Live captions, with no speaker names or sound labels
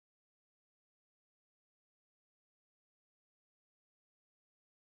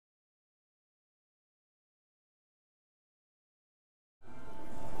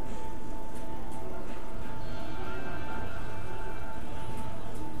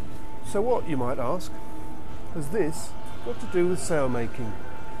So what, you might ask, has this got to do with sail making?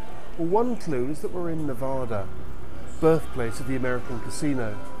 Well, one clue is that we're in Nevada, birthplace of the American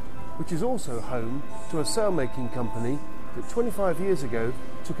casino, which is also home to a sail making company that 25 years ago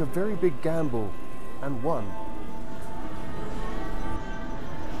took a very big gamble and won.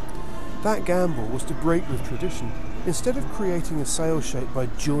 That gamble was to break with tradition. Instead of creating a sail shape by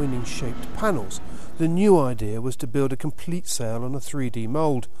joining shaped panels, the new idea was to build a complete sail on a 3D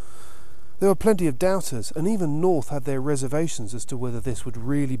mould. There were plenty of doubters, and even North had their reservations as to whether this would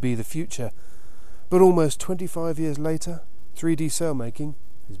really be the future. But almost 25 years later, 3D sailmaking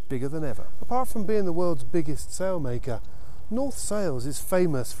is bigger than ever. Apart from being the world's biggest sailmaker, North Sails is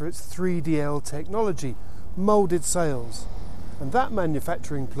famous for its 3DL technology, moulded sails. And that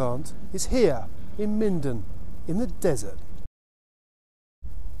manufacturing plant is here, in Minden, in the desert.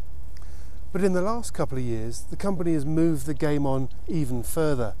 But in the last couple of years, the company has moved the game on even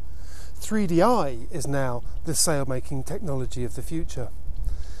further. 3DI is now the sail-making technology of the future.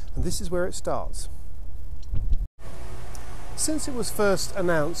 And this is where it starts. Since it was first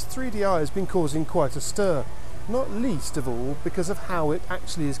announced, 3DI has been causing quite a stir, not least of all because of how it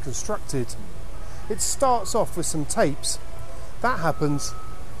actually is constructed. It starts off with some tapes. That happens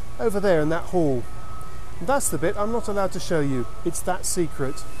over there in that hall. And that's the bit I'm not allowed to show you. It's that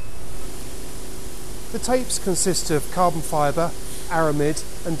secret. The tapes consist of carbon fibre, aramid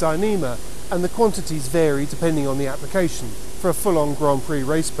and Dyneema, and the quantities vary depending on the application. For a full-on Grand Prix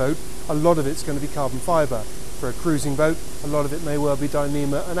race boat, a lot of it's going to be carbon fibre. For a cruising boat, a lot of it may well be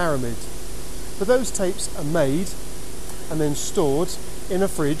Dyneema and aramid. But those tapes are made and then stored in a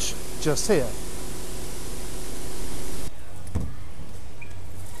fridge just here.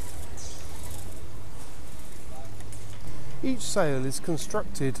 Each sail is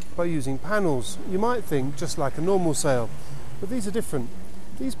constructed by using panels. You might think just like a normal sail, but these are different.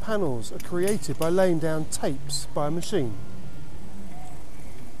 These panels are created by laying down tapes by a machine.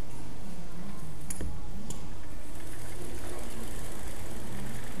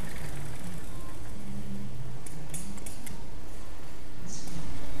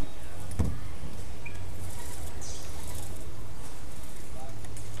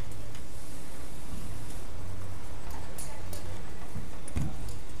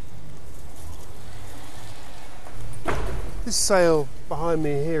 This sail behind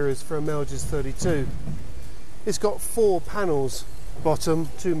me here is for a Melges 32. It's got 4 panels, bottom,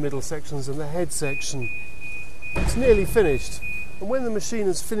 2 middle sections and the head section. It's nearly finished, and when the machine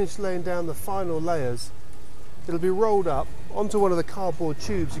has finished laying down the final layers, it'll be rolled up onto one of the cardboard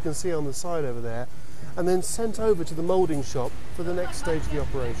tubes you can see on the side over there, and then sent over to the moulding shop for the next stage of the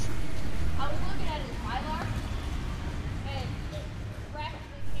operation.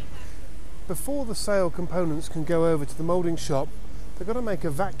 Before the sail components can go over to the moulding shop, they've got to make a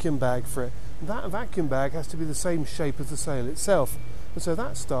vacuum bag for it. And that vacuum bag has to be the same shape as the sail itself. And so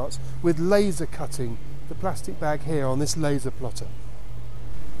that starts with laser cutting the plastic bag here on this laser plotter.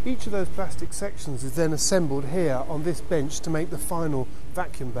 Each of those plastic sections is then assembled here on this bench to make the final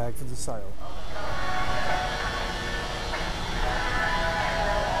vacuum bag for the sail.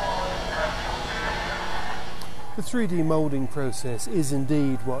 The 3D moulding process is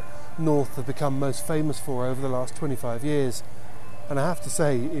indeed what North have become most famous for over the last 25 years, and I have to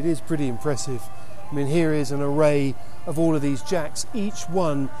say it is pretty impressive. I mean, here is an array of all of these jacks, each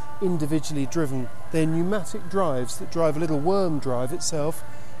one individually driven. They're pneumatic drives that drive a little worm drive itself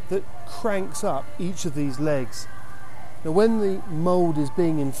that cranks up each of these legs. Now when the mould is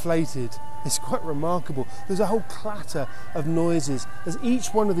being inflated, it's quite remarkable. There's a whole clatter of noises as each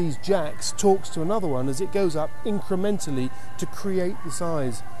one of these jacks talks to another one as it goes up incrementally to create the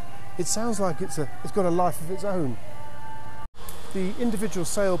size. It sounds like it's got a life of its own. The individual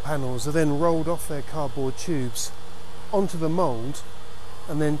sail panels are then rolled off their cardboard tubes onto the mould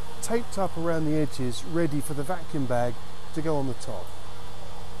and then taped up around the edges, ready for the vacuum bag to go on the top.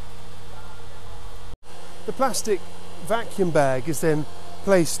 The plastic vacuum bag is then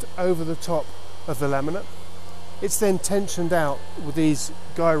placed over the top of the laminate. It's then tensioned out with these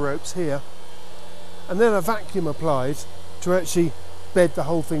guy ropes here, and then a vacuum applied to actually bed the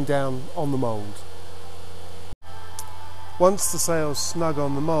whole thing down on the mould. Once the sail's snug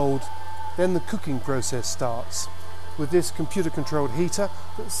on the mould, then the cooking process starts with this computer controlled heater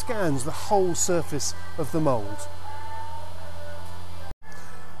that scans the whole surface of the mould.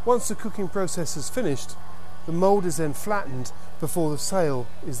 Once the cooking process is finished, the mould is then flattened before the sail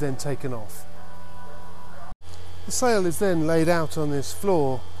is then taken off. The sail is then laid out on this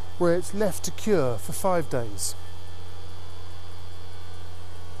floor where it's left to cure for 5 days.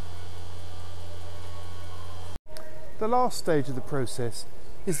 The last stage of the process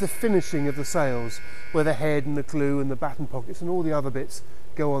is the finishing of the sails, where the head and the clew and the batten pockets and all the other bits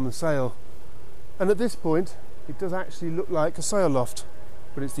go on the sail. And at this point it does actually look like a sail loft,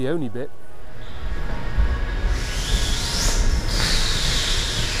 but it's the only bit.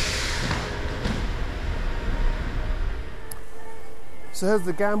 So has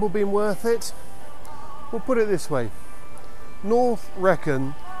the gamble been worth it? We'll put it this way. North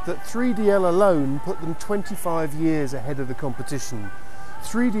reckon that 3DL alone put them 25 years ahead of the competition.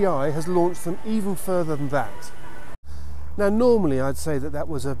 3DI has launched them even further than that. Now normally I'd say that that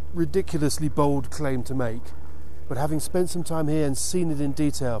was a ridiculously bold claim to make, but having spent some time here and seen it in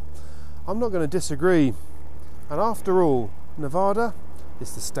detail, I'm not going to disagree. And after all, Nevada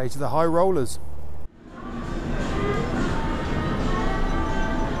is the state of the high rollers.